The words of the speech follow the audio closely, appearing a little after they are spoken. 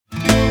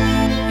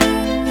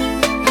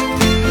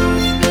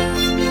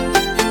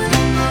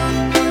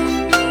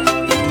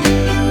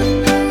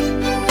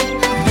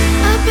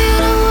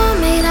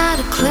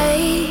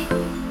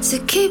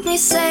me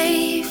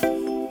safe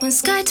when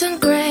sky turned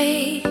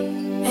gray.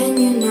 And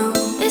you know,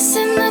 it's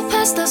in the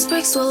past those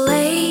bricks were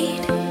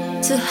laid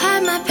to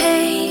hide my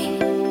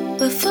pain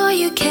before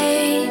you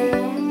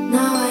came.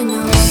 Now I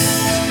know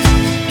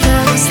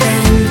that was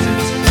then,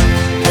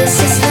 this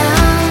is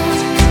now.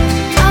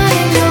 I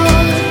am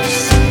yours.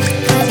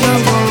 Let my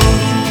world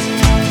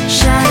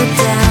shatter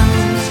down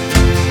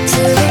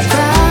to the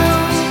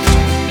ground.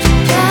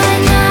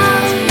 Right now,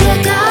 you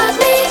got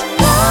me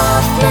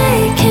love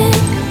making,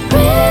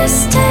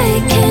 risk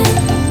taking,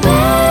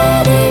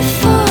 ready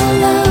for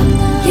love.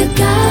 You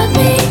got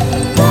me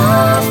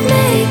love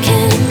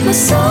making, my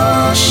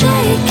soul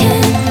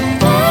shaking,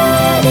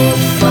 ready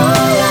for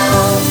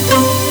love.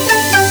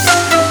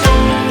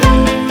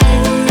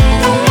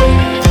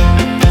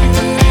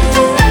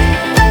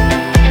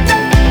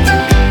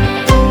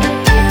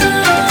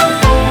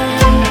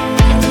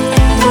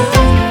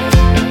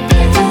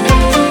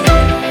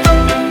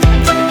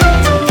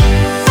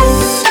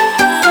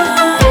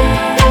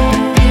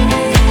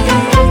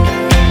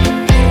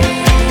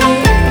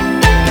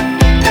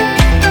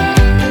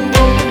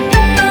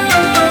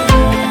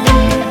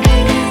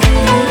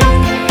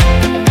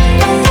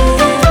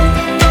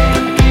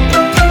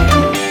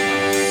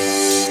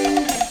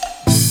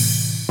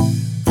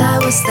 That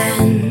was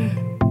then,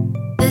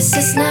 this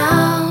is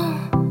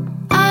now.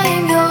 I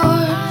am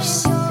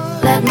yours.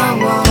 Let my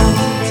world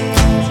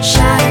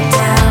shatter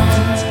down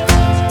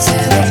to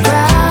the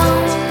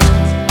ground.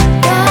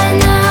 Right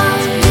now,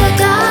 you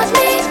got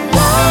me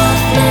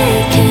love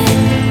making,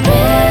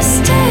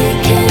 risk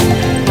taking,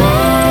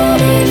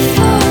 ready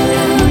for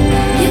love.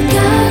 You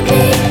got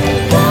me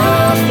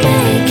love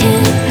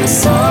making, my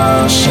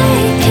soul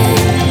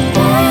shaking,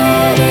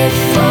 ready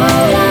for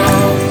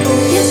love.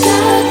 You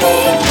got me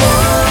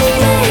love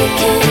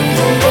making,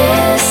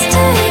 risk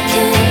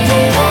taking,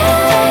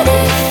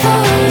 ready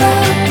for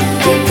love.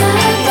 You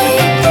got me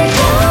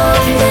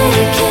love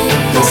making,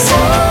 my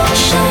soul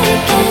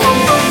shaking,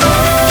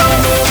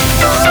 ready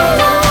for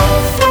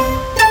love.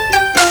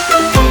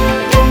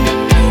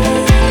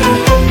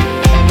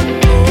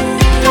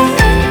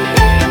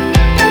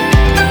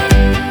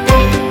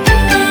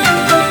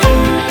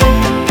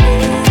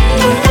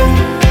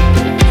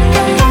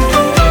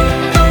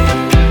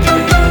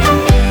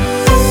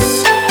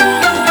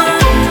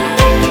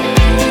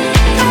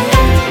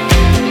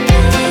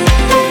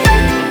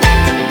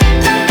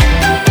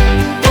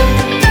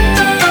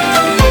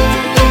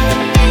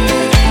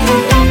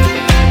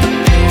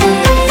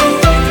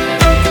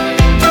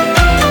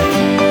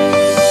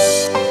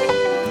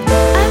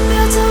 I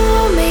built a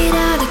wall made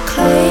out of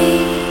clay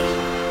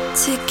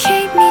to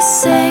keep me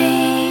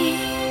safe.